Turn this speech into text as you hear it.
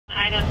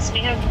phones may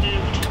have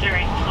moved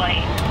during flight,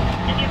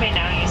 and you may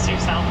now use your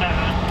cell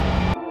phone.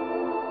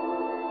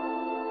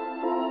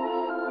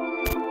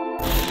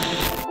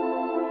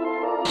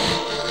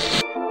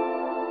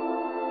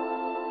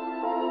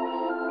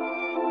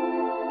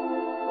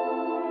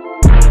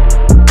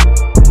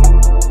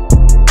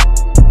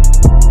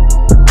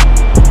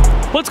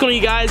 What's going on,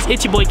 you guys?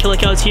 It's your boy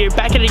KillaKellz here,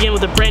 back at it again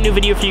with a brand new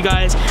video for you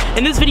guys.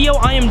 In this video,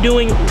 I am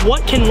doing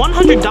what can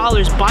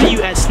 $100 buy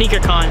you at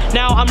SneakerCon.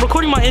 Now, I'm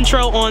recording my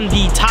intro on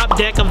the top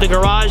deck of the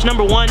garage.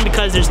 Number one,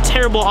 because there's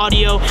terrible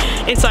audio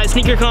inside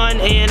SneakerCon,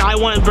 and I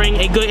want to bring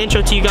a good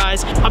intro to you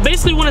guys. I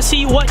basically want to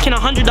see what can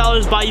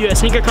 $100 buy you at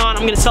SneakerCon.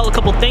 I'm going to sell a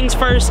couple things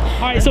first.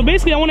 All right, so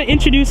basically, I want to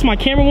introduce my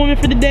camera woman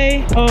for the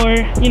day,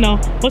 or, you know,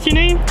 what's your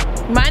name?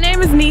 My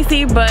name is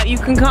Reese, but you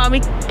can call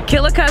me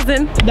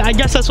KillaKellz. I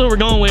guess that's what we're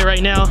going with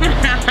right now.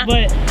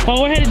 But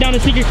while we're headed down to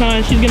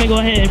SneakerCon, she's gonna go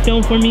ahead and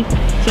film for me.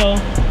 So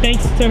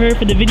thanks to her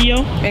for the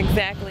video.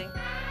 Exactly.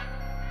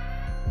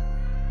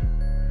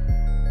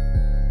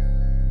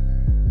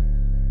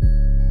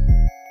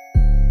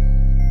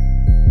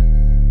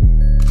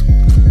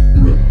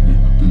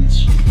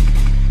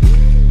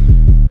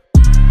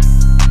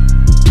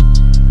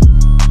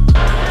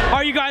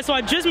 So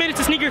I just made it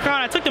to SneakerCon.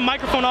 I took the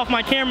microphone off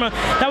my camera,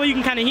 that way you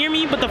can kind of hear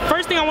me. But the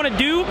first thing I want to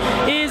do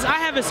is I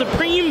have a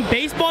Supreme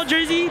baseball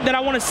jersey that I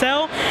want to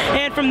sell,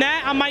 and from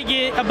that I might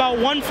get about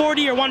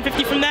 $140 or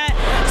 $150 from that.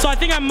 So I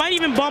think I might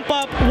even bump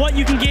up what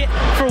you can get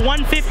for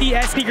 $150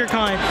 at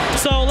SneakerCon.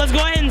 So let's go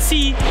ahead and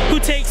see who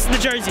takes the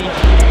jersey.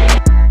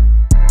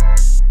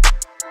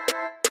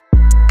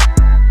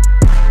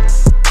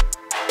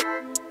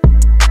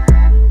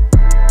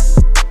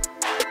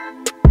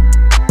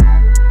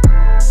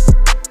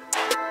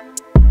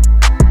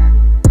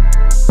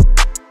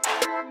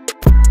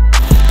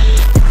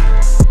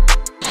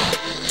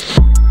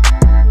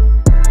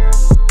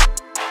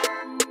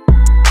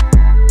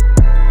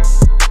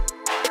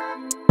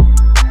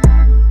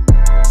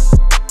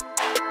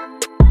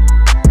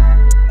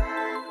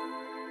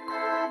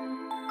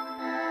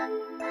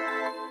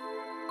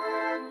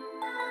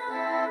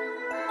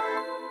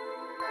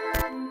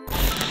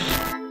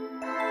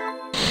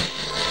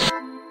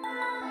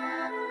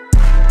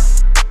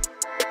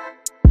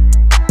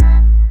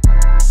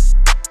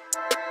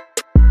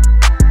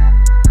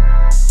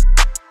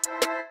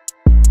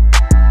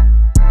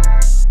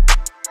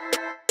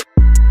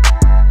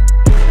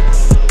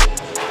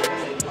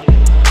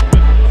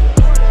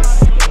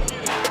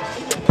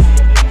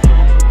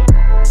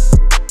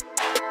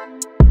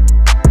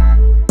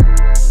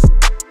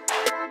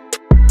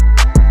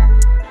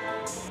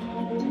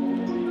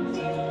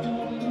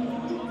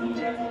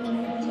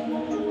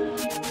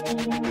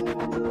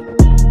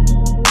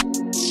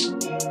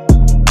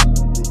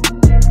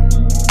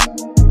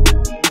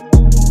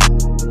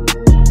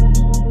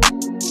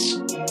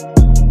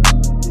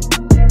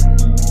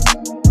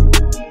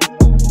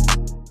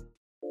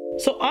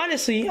 So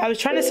honestly, I was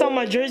trying to sell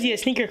my jersey at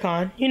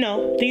SneakerCon, you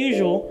know, the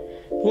usual.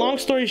 Long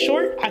story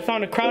short, I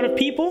found a crowd of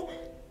people,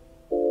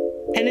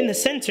 and in the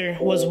center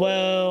was,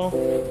 well,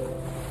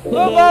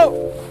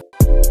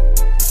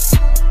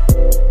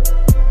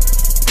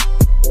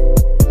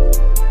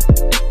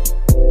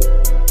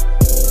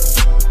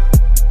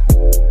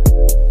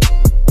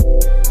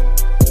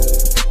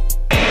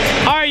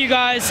 Alright, you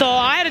guys, so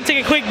I had to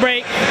take a quick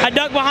break. I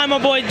ducked behind my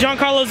boy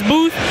Giancarlo's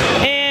booth,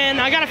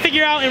 and I gotta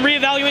figure out and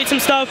reevaluate some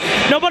stuff.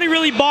 Nobody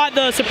really bought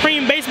the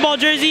Supreme baseball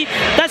jersey.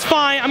 That's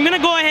fine. I'm gonna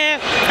go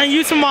ahead and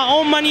use some of my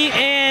own money,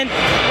 and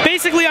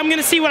basically I'm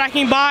gonna see what I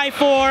can buy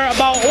for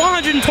about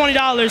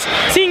 $120,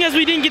 seeing as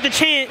we didn't get the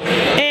chant,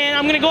 and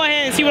I'm gonna go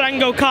ahead and see what I can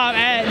go cop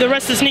at the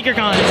rest of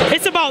SneakerCon.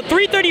 It's about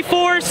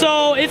 3:34,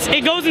 so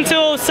it goes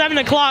until 7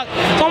 o'clock.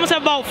 So almost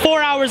have about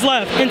 4 hours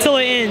left until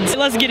it ends.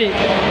 Let's get it.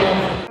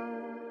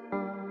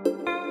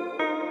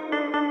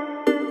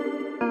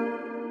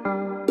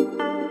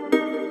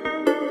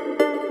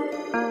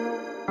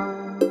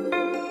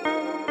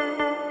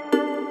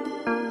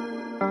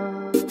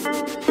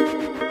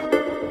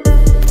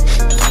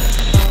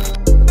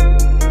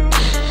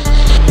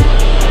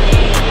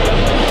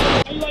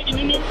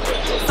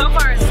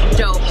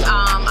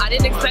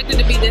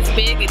 This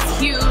big, it's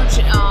huge.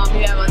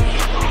 You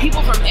have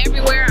people from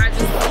everywhere. I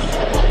just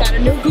got a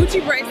new Gucci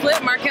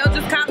bracelet. Markel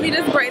just caught me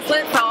this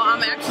bracelet, so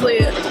I'm actually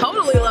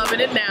totally loving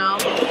it now.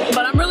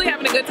 But I'm really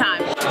having a good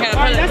time.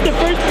 Alright, that's the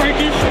first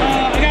purchase.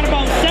 I got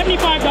about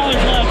 $75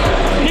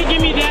 left. Nick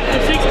gave me that for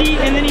 $60,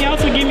 and then he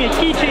also gave me a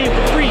keychain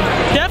for free.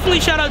 Definitely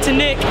shout out to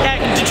Nick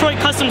at Detroit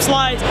Custom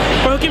Slides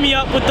for hooking me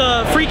up with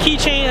the free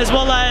keychain as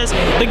well as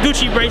the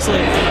Gucci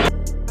bracelet.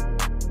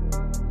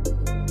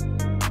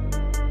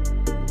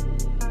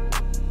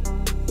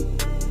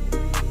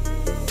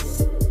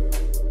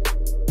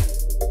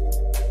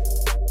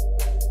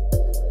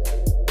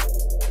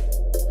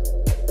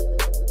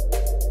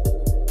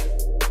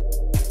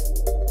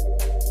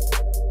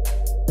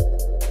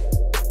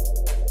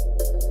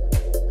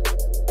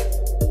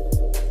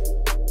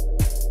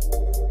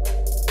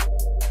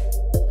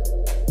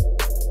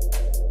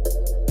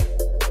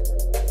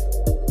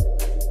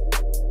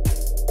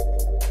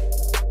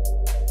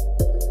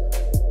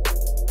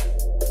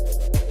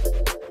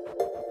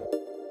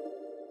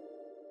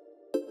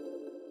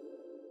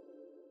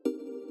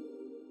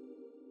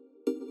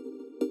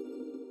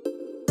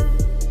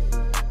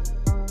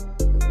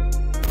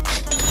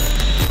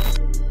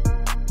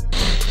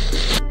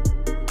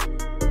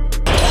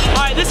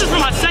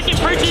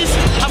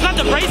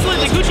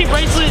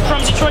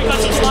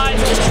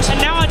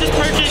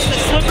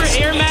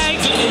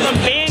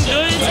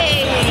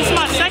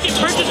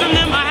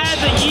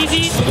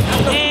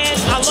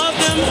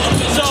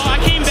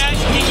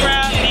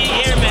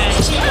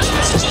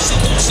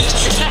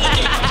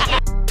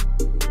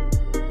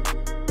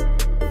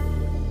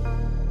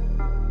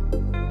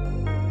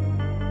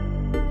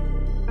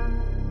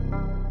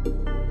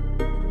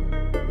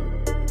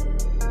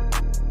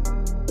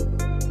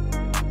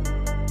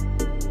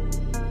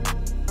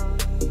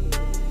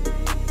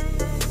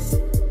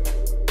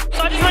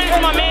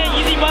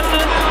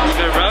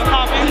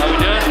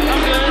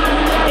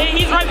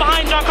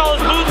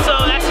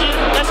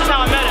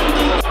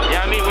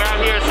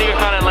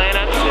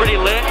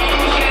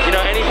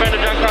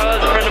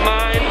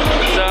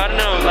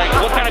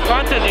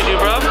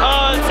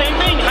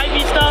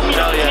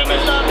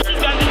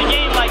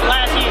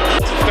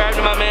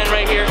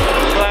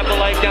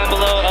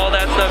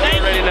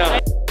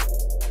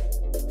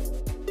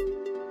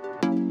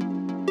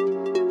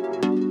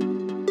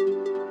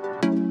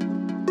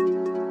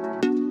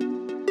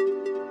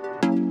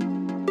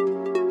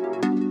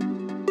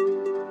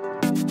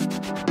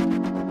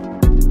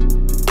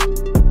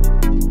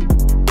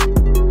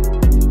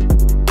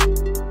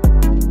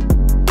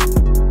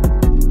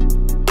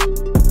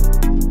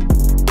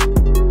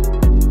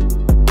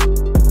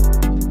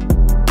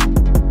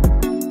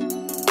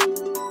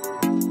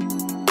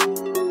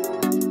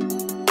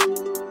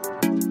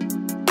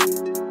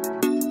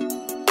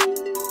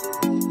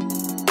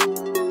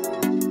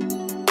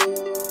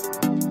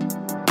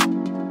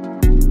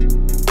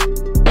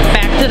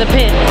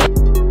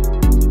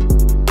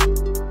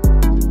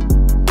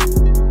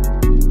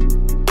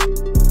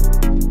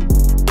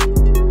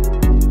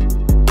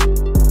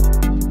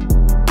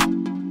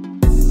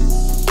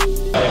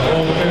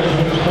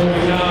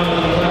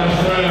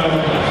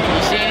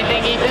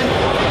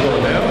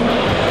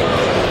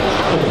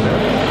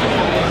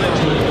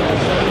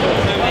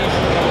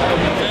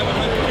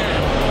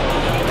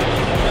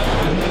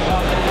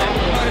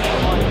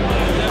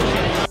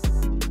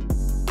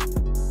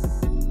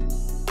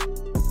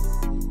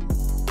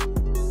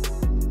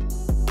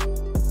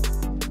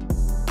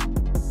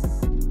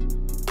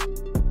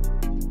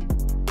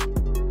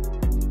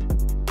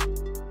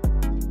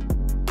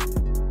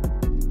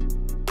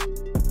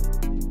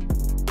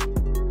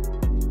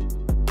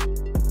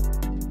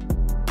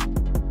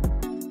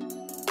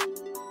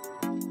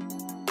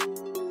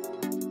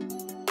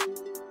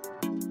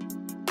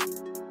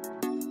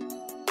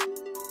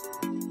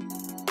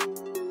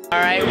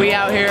 Alright, we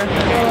out here.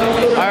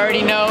 I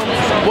already know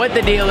what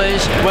the deal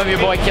is with your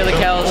boy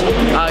KillaKellz.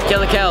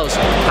 KillaKellz,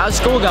 how's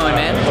school going,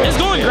 man? It's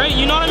going great,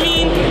 you know what I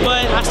mean?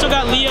 But I still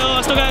got Leo,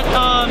 I still got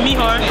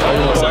Mihar.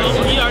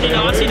 So you already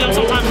know, I see them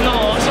sometimes in the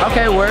halls.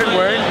 Okay, word.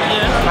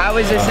 Yeah. How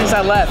is it since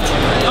I left?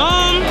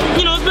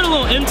 You know, it's been a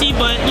little empty,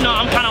 but you know,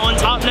 I'm kind of on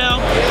top now.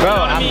 Bro, You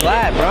know what I I'm mean?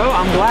 glad, bro.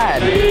 I'm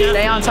glad. Yeah.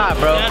 Stay on top,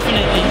 bro.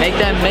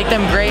 Definitely. Make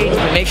them great.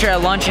 Make sure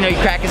at lunch, you know, you're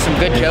cracking some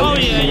good jokes. Oh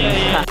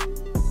yeah.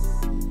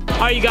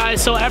 Alright you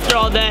guys, so after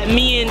all that,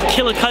 me and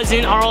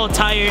KillaKellz are all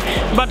tired.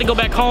 We're about to go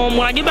back home.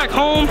 When I get back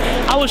home,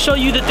 I will show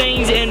you the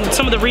things and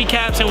some of the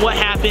recaps and what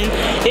happened.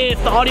 If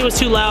the audio was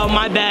too loud,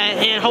 my bad.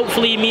 And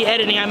hopefully me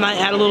editing, I might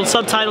add a little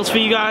subtitles for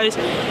you guys.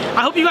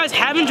 I hope you guys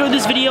have enjoyed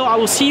this video. I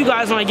will see you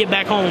guys when I get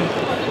back home.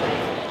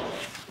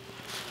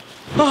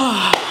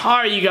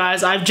 Alright you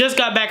guys, I've just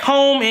got back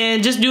home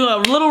and just do a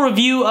little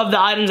review of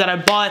the items that I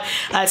bought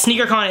at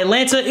SneakerCon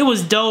Atlanta. It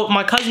was dope.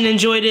 My cousin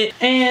enjoyed it.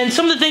 And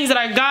some of the things that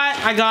I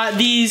got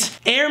these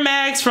Air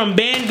Mags from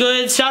Band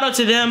Goods. Shout out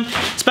to them,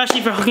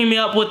 especially for hooking me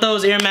up with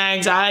those Air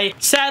Mags. I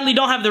sadly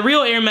don't have the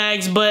real Air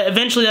Mags, but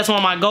eventually that's one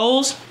of my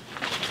goals.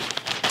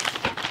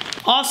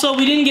 Also,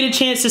 we didn't get a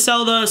chance to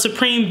sell the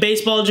Supreme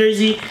baseball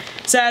jersey.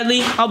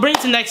 Sadly, I'll bring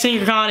it to next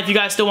SneakerCon if you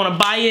guys still want to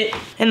buy it.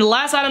 And the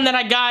last item that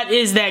I got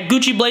is that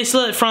Gucci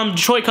bracelet from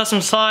Detroit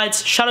Custom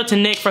Slides. Shout out to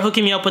Nick for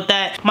hooking me up with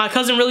that. My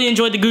cousin really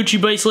enjoyed the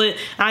Gucci bracelet.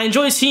 I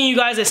enjoy seeing you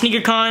guys at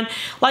SneakerCon.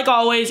 Like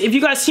always, if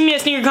you guys see me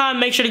at SneakerCon,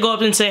 make sure to go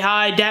up and say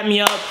hi, dap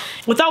me up.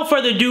 Without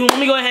further ado, let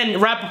me go ahead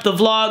and wrap up the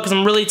vlog because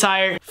I'm really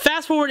tired.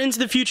 Fast forward into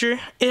the future.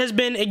 It has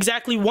been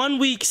exactly 1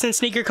 week since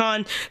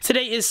SneakerCon.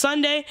 Today is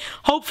Sunday.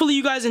 Hopefully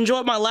you guys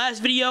enjoyed my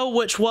last video,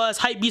 which was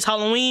Hypebeast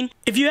Halloween.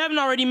 If you haven't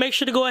already, make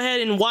sure to go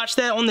ahead and watch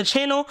that on the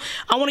channel.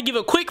 I want to give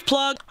a quick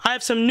plug. I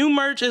have some new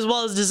merch as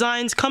well as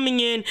designs coming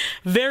in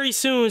very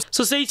soon.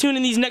 So stay tuned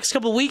in these next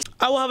couple weeks.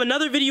 I will have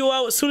another video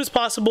out as soon as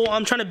possible.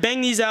 I'm trying to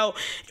bang these out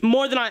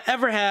more than I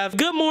ever have.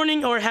 Good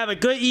morning or have a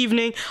good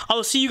evening. I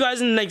will see you guys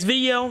in the next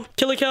video.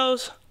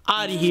 KillaKellz,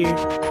 out of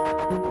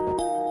here.